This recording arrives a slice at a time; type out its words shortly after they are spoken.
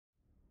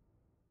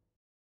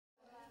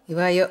You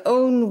are your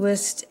own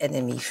worst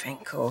enemy,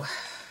 Franco.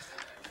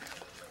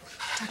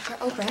 Dr.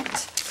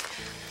 Obrecht?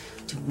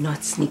 Do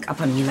not sneak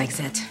up on me like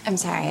that. I'm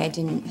sorry, I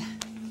didn't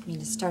mean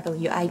to startle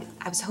you. I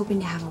was hoping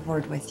to have a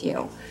word with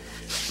you.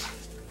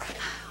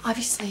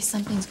 Obviously,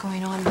 something's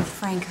going on with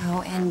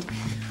Franco, and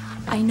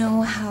I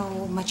know how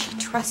much he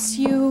trusts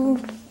you.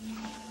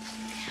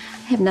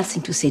 I have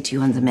nothing to say to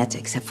you on the matter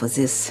except for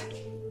this.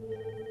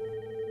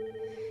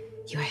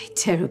 You are a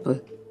terrible,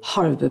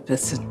 horrible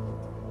person.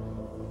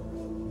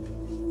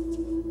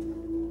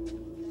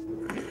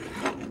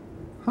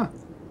 Huh.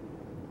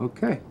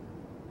 Okay.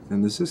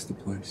 Then this is the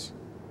place.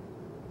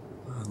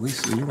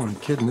 Lisa, you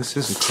weren't kidding. This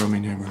is a crummy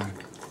neighborhood.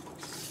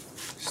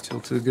 Still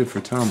too good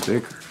for Tom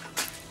Baker.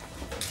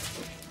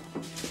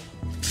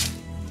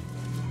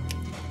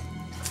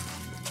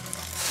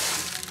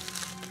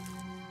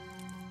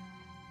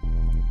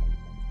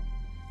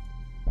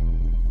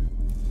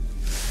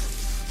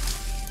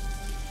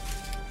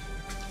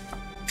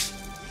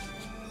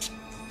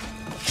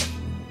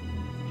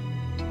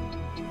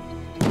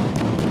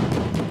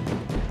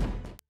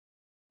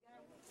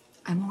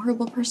 I'm a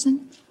horrible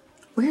person?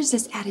 Where's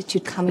this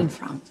attitude coming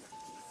from?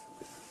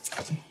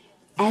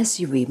 As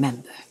you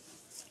remember,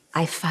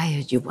 I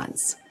fired you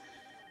once.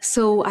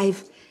 So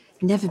I've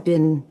never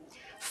been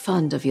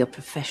fond of your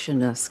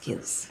professional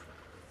skills.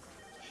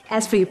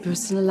 As for your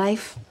personal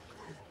life,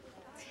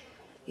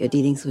 your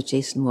dealings with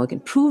Jason Morgan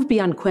prove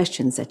beyond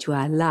questions that you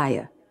are a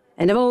liar.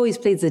 And have always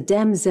played the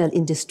damsel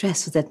in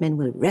distress so that men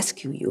will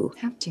rescue you.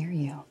 How dare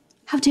you?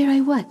 How dare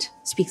I what?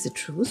 Speak the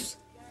truth?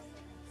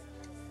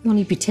 You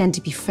only pretend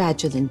to be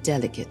fragile and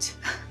delicate.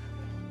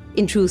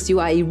 In truth, you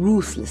are a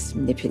ruthless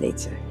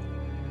manipulator.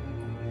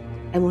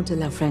 I won't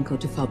allow Franco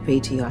to fall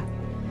prey to your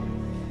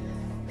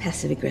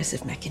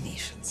passive-aggressive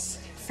machinations.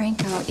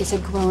 Franco is a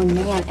grown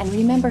man, and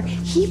remember,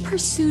 he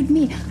pursued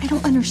me. I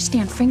don't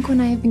understand. Franco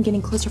and I have been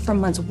getting closer for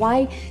months.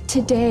 Why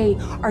today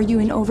are you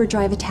in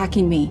overdrive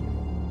attacking me?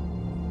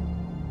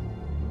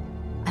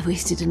 I've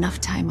wasted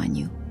enough time on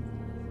you.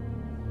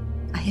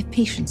 I have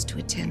patients to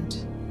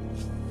attend.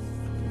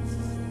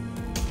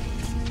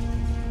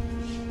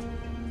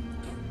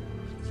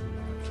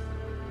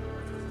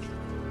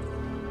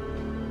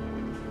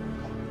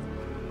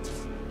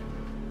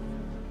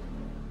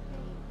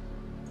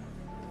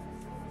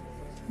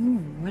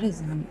 What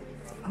is on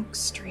Oak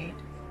Street?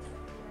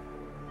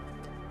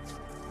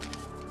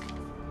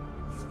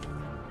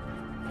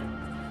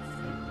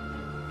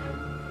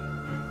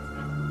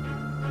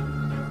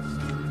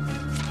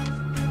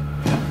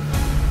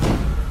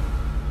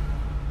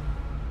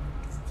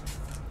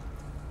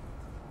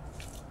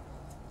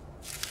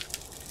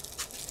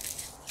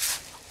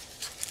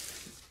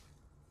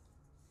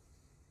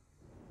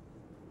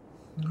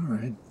 All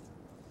right.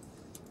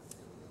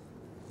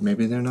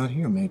 Maybe they're not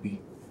here,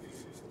 maybe.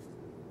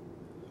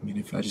 I mean,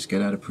 if I just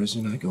get out of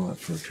prison, I go out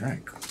for a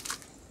drink.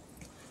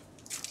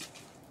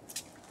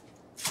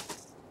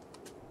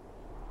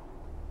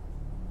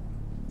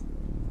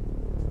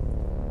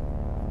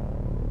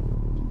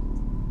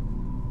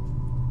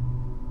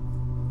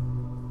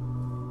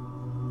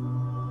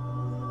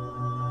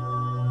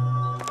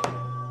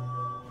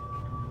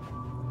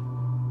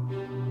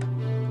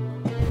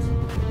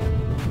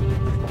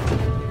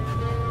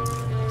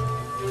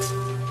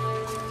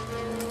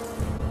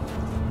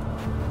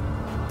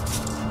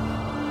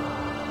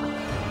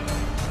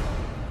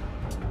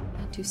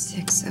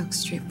 Six Oak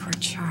Street, Port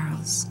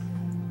Charles.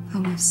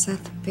 Home of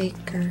Seth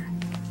Baker,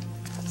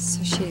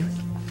 associated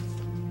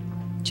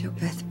with Joe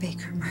Beth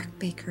Baker, Mark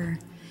Baker,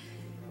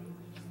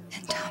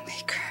 and Tom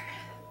Baker.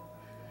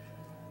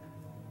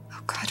 Oh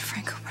God,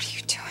 Franco, what are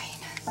you doing?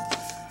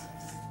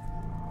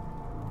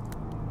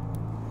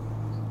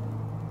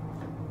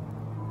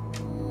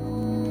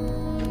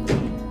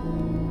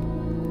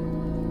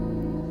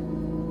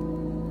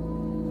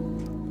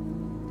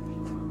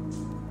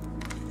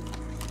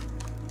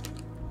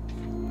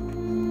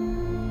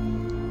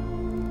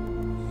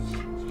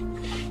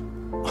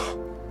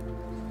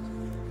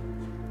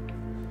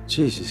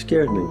 Jeez, you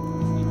scared me.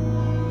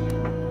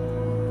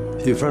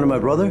 You a friend of my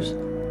brother's?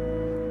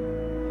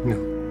 No.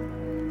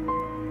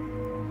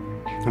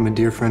 I'm a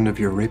dear friend of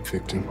your rape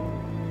victim,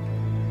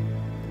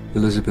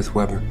 Elizabeth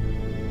Weber.